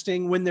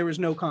interesting when there was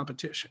no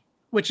competition,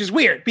 which is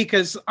weird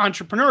because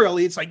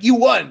entrepreneurially, it's like you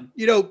won,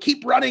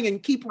 keep running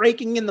and keep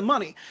raking in the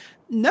money.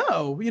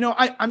 No,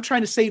 I'm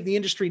trying to save the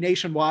industry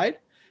nationwide.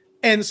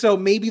 And so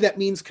maybe that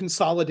means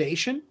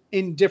consolidation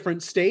in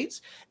different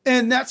states.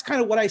 And that's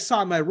kind of what I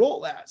saw my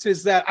role as,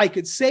 is that I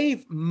could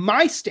save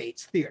my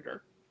state's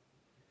theater,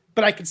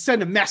 but I could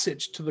send a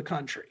message to the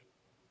country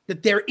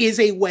that there is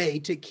a way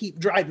to keep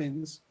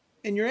drive-ins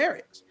in your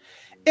areas.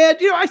 And,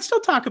 I still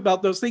talk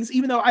about those things,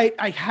 even though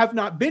I have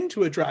not been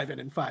to a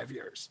drive-in in 5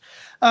 years.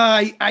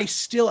 I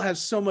still have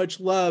so much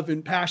love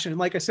and passion. And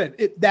like I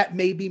said, that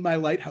may be my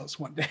lighthouse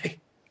one day.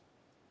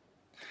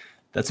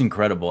 That's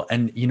incredible.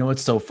 And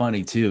it's so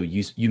funny too.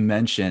 You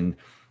mentioned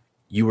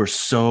you were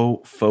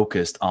so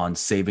focused on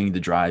saving the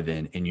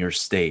drive-in in your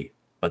state,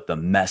 but the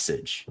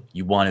message,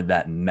 you wanted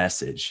that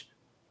message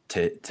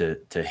to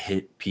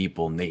hit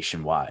people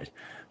nationwide.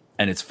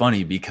 And it's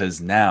funny because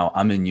now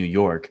I'm in New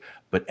York,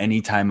 but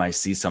anytime I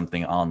see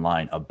something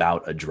online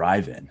about a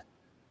drive-in,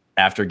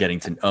 after getting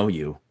to know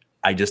you,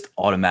 I just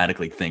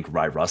automatically think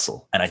Rye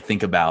Russell, and I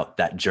think about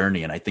that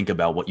journey, and I think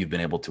about what you've been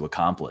able to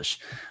accomplish.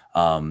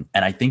 And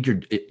I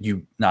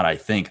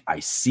think I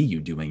see you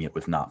doing it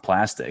with Not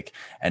Plastic.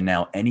 And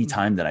now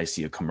anytime that I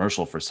see a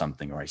commercial for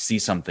something, or I see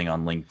something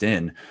on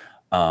LinkedIn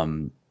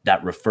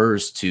that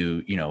refers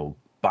to,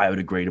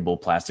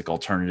 biodegradable plastic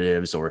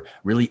alternatives, or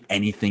really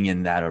anything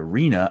in that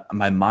arena,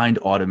 my mind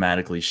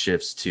automatically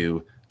shifts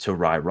to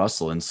Rye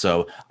Russell. And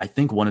so I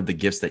think one of the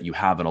gifts that you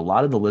have, and a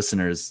lot of the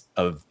listeners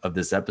of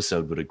this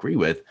episode would agree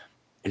with,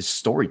 is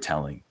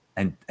storytelling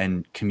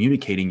and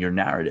communicating your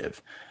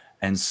narrative.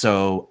 And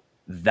so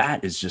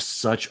that is just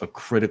such a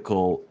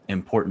critical,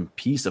 important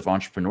piece of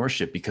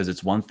entrepreneurship, because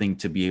it's one thing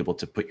to be able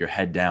to put your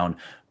head down,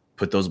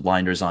 put those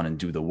blinders on and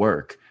do the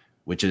work,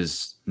 which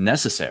is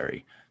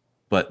necessary.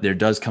 But there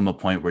does come a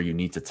point where you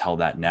need to tell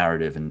that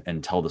narrative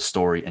and tell the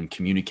story and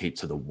communicate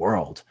to the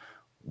world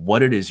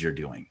what it is you're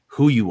doing,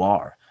 who you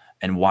are,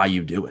 and why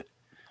you do it.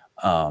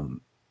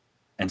 And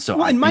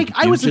so, and Mike,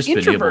 I was an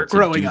introvert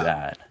growing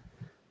up.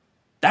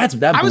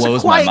 That I was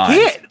blows a quiet my mind.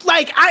 Kid.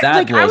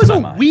 I was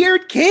a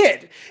weird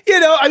kid.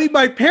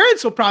 My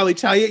parents will probably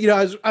tell you,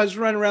 I was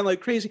running around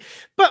like crazy,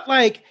 but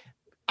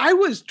I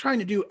was trying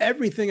to do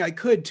everything I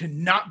could to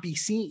not be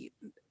seen.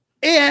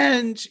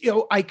 And,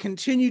 I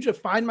continue to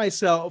find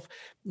myself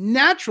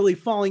naturally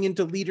falling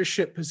into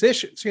leadership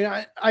positions.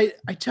 I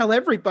tell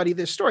everybody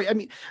this story.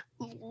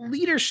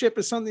 Leadership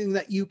is something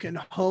that you can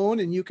hone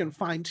and you can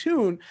fine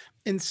tune,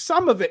 and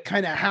some of it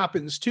kind of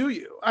happens to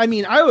you. I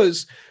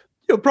was,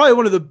 probably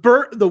one of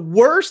the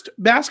worst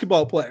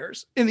basketball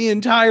players in the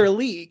entire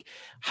league.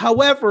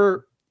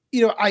 However,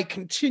 I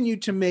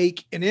continued to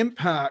make an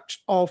impact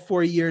all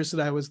 4 years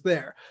that I was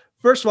there.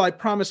 First of all, I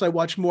promise I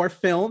watched more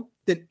film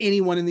than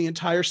anyone in the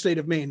entire state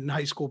of Maine in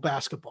high school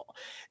basketball,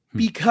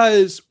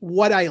 because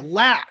what I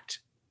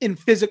lacked in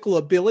physical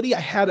ability, I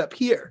had up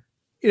here.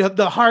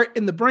 The heart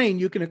and the brain,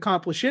 you can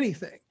accomplish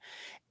anything.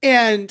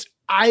 And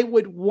I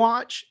would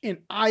watch and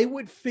I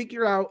would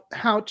figure out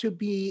how to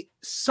be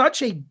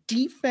such a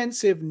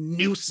defensive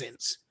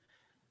nuisance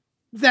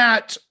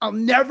that I'll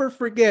never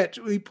forget.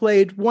 We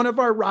played one of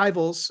our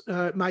rivals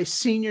my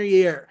senior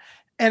year,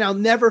 and I'll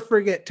never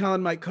forget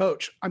telling my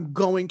coach, I'm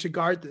going to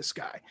guard this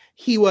guy.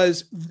 He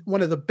was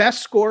one of the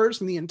best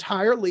scorers in the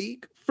entire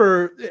league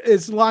for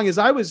as long as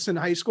I was in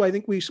high school. I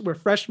think we were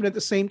freshmen at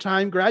the same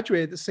time,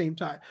 graduated at the same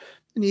time.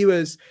 And he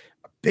was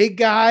a big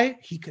guy.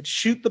 He could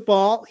shoot the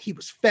ball. He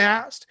was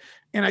fast.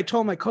 And I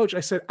told my coach, I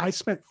said, I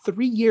spent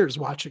 3 years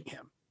watching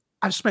him.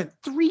 I've spent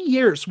 3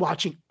 years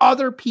watching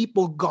other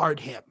people guard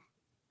him.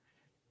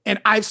 And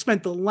I've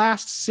spent the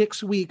last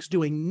 6 weeks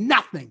doing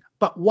nothing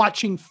but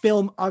watching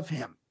film of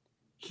him.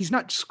 He's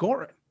not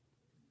scoring.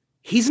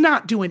 He's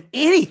not doing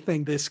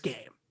anything this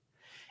game.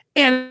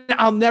 And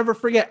I'll never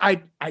forget,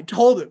 I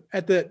told him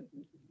at the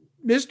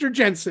Mr.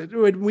 Jensen,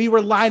 when we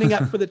were lining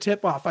up for the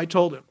tip-off, I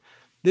told him,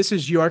 this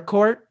is your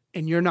court,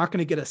 and you're not going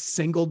to get a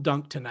single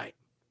dunk tonight.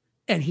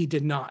 And he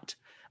did not.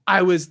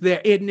 I was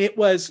there. And it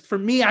was, for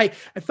me, I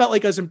felt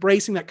like I was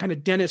embracing that kind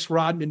of Dennis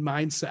Rodman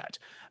mindset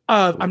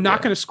of, I'm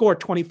not going to score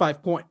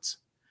 25 points,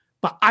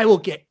 but I will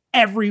get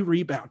every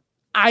rebound.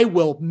 I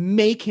will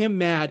make him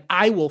mad.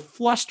 I will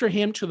fluster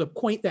him to the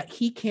point that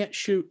he can't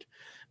shoot.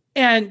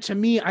 And to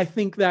me, I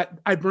think that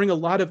I bring a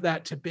lot of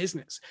that to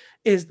business,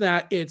 is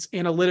that it's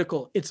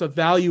analytical, it's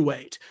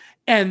evaluate,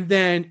 and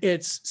then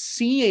it's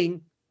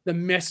seeing the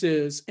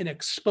misses and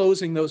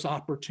exposing those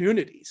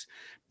opportunities.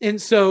 And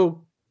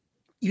so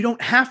you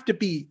don't have to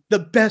be the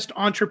best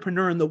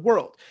entrepreneur in the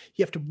world.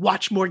 You have to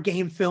watch more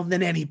game film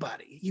than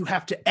anybody. You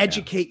have to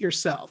educate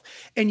yourself,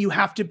 and you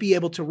have to be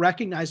able to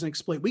recognize and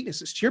exploit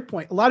weaknesses. To your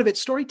point, a lot of it's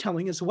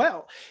storytelling as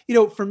well.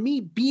 For me,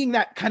 being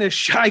that kind of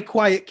shy,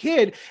 quiet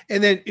kid,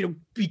 and then,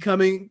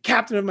 becoming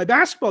captain of my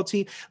basketball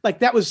team, like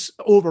that was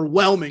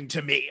overwhelming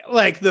to me,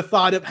 like the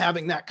thought of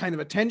having that kind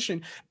of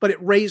attention, but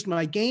it raised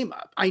my game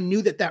up. I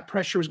knew that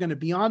pressure was going to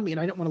be on me,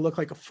 and I didn't want to look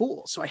like a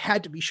fool. So I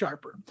had to be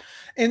sharper.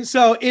 And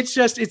so it's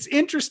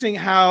interesting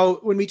how,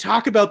 when we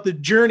talk about the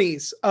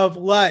journeys of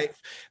life,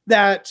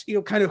 that,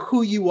 kind of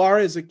who you are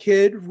as a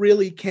kid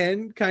really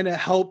can kind of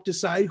help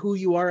decide who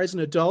you are as an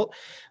adult.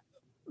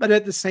 But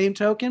at the same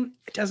token,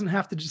 it doesn't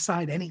have to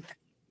decide anything.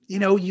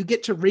 You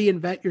get to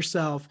reinvent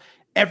yourself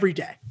every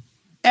day.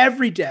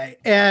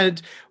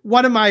 And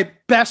one of my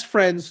best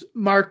friends,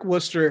 Mark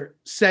Worcester,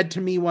 said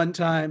to me one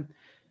time,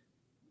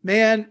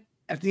 man,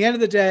 at the end of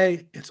the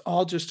day, it's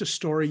all just a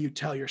story you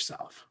tell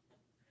yourself.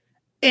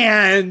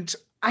 And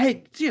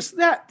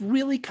that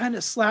really kind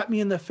of slapped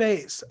me in the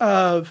face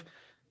of,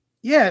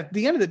 at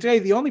the end of the day,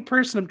 the only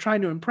person I'm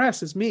trying to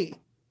impress is me.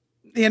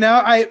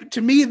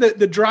 To me,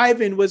 the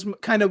drive-in was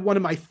kind of one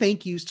of my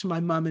thank yous to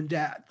my mom and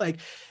dad. Like,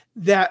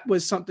 that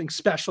was something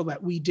special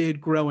that we did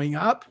growing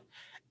up.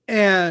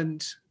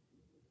 And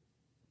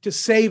to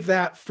save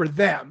that for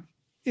them,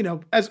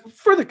 as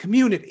for the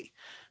community,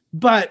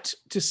 but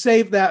to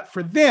save that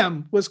for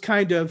them was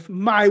kind of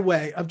my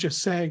way of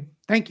just saying,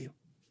 thank you.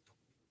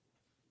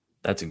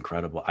 That's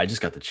incredible. I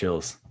just got the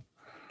chills.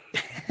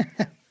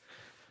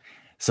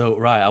 So,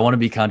 Rye, I want to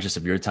be conscious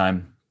of your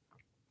time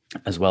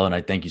as well. And I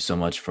thank you so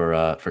much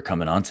for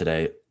coming on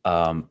today.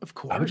 Of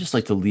course. I would just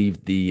like to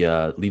leave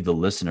the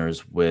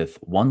listeners with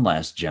one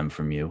last gem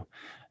from you.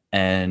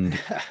 And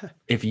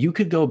if you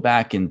could go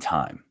back in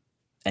time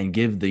and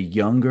give the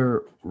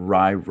younger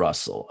Rye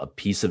Russell a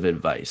piece of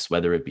advice,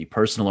 whether it be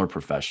personal or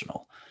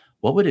professional,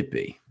 what would it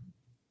be?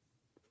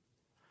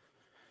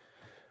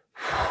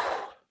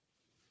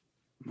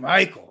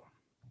 Michael,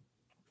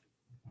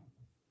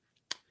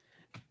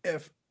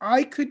 if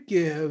I could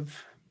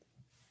give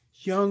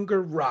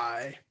younger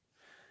Rye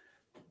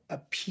a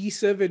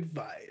piece of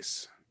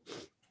advice,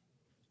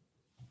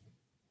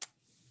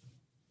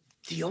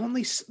 the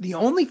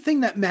only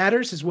thing that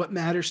matters is what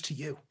matters to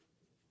you.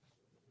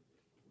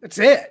 That's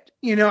it.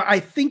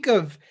 I think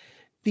of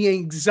the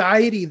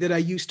anxiety that I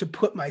used to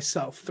put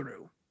myself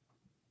through.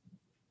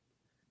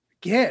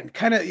 Again,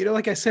 kind of,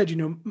 like I said,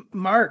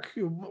 Mark,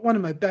 one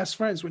of my best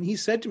friends, when he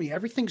said to me,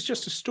 everything's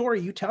just a story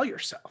you tell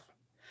yourself.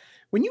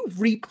 When you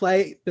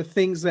replay the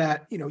things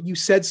that, you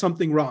said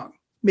something wrong,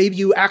 maybe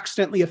you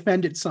accidentally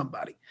offended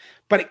somebody,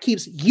 but it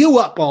keeps you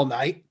up all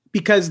night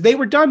because they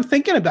were done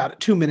thinking about it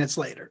 2 minutes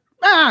later.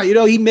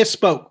 He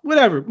misspoke,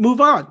 whatever,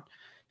 move on.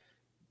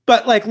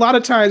 But like a lot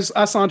of times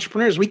us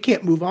entrepreneurs, we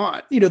can't move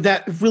on.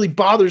 That really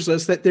bothers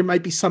us, that there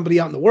might be somebody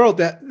out in the world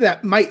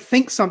that might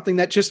think something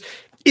that just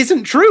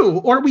isn't true,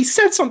 or we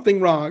said something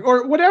wrong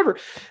or whatever.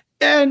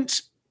 And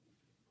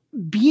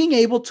being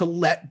able to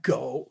let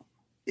go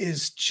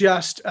is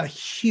just a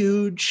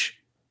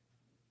huge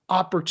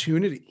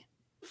opportunity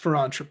for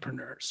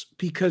entrepreneurs,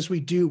 because we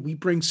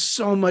bring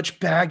so much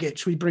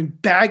baggage. We bring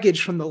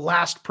baggage from the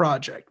last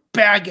project,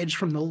 baggage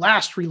from the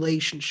last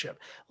relationship,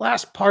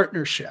 last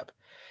partnership.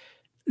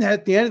 And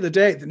at the end of the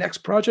day, the next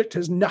project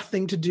has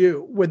nothing to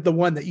do with the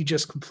one that you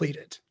just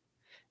completed.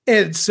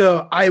 And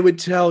so I would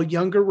tell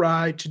younger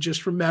Rye to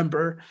just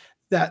remember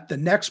that the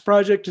next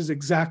project is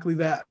exactly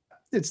that.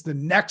 It's the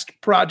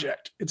next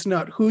project. It's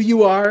not who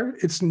you are.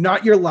 It's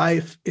not your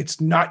life. It's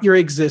not your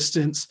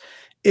existence.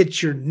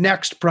 It's your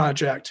next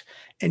project.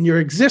 And your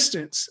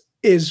existence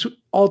is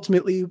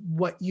ultimately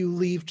what you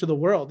leave to the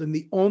world. And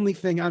the only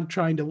thing I'm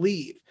trying to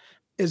leave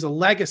is a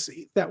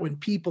legacy that when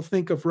people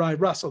think of Rye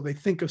Russell, they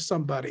think of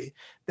somebody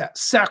that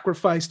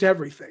sacrificed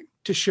everything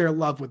to share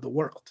love with the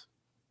world.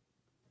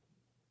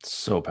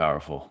 So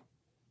powerful.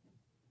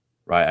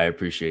 Rye, I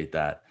appreciate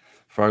that.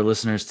 For our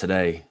listeners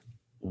today,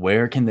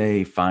 where can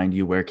they find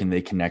you? Where can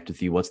they connect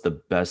with you? What's the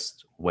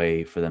best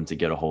way for them to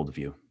get a hold of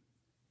you?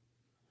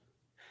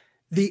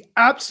 The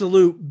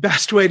absolute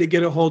best way to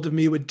get a hold of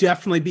me would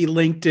definitely be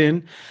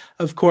LinkedIn.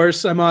 Of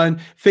course, I'm on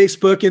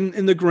Facebook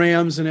and the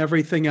Grams and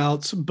everything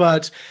else,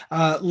 but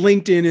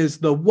LinkedIn is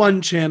the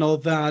one channel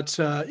that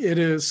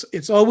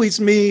it's always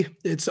me.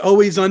 It's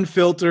always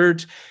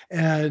unfiltered.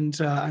 And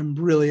I'm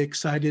really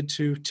excited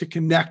to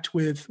connect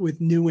with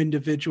new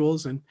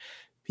individuals and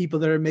people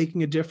that are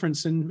making a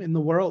difference in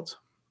the world.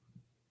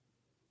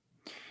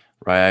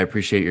 Right. I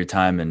appreciate your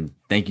time, and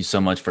thank you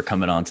so much for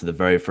coming on to the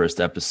very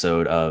first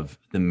episode of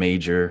the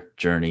Mejer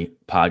Journey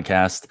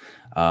podcast.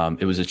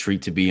 It was a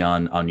treat to be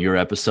on your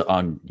episode,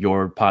 on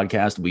your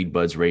podcast, Weed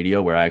Buds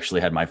Radio, where I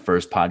actually had my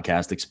first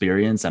podcast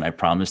experience. And I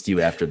promised you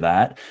after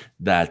that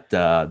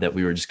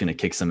we were just going to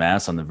kick some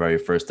ass on the very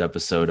first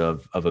episode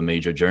of A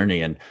Mejer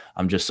Journey. And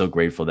I'm just so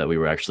grateful that we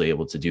were actually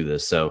able to do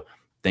this. So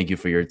thank you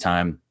for your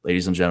time,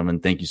 ladies and gentlemen.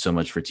 Thank you so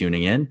much for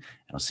tuning in, and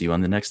I'll see you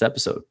on the next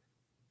episode.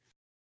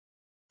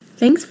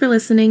 Thanks for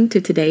listening to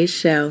today's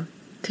show.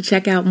 To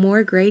check out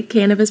more great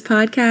cannabis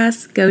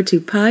podcasts, go to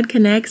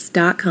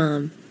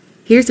podconnects.com.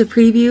 Here's a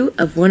preview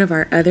of one of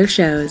our other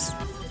shows.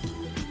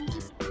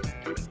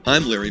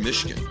 I'm Larry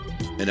Michigan,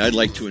 and I'd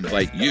like to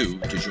invite you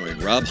to join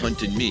Rob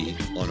Hunt and me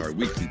on our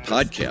weekly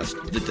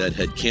podcast, The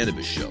Deadhead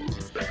Cannabis Show.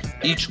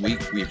 Each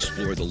week, we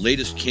explore the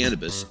latest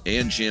cannabis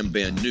and jam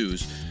band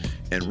news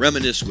and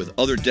reminisce with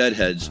other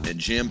deadheads and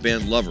jam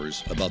band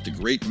lovers about the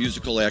great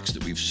musical acts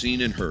that we've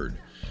seen and heard.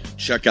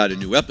 Check out a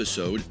new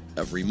episode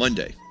every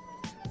Monday.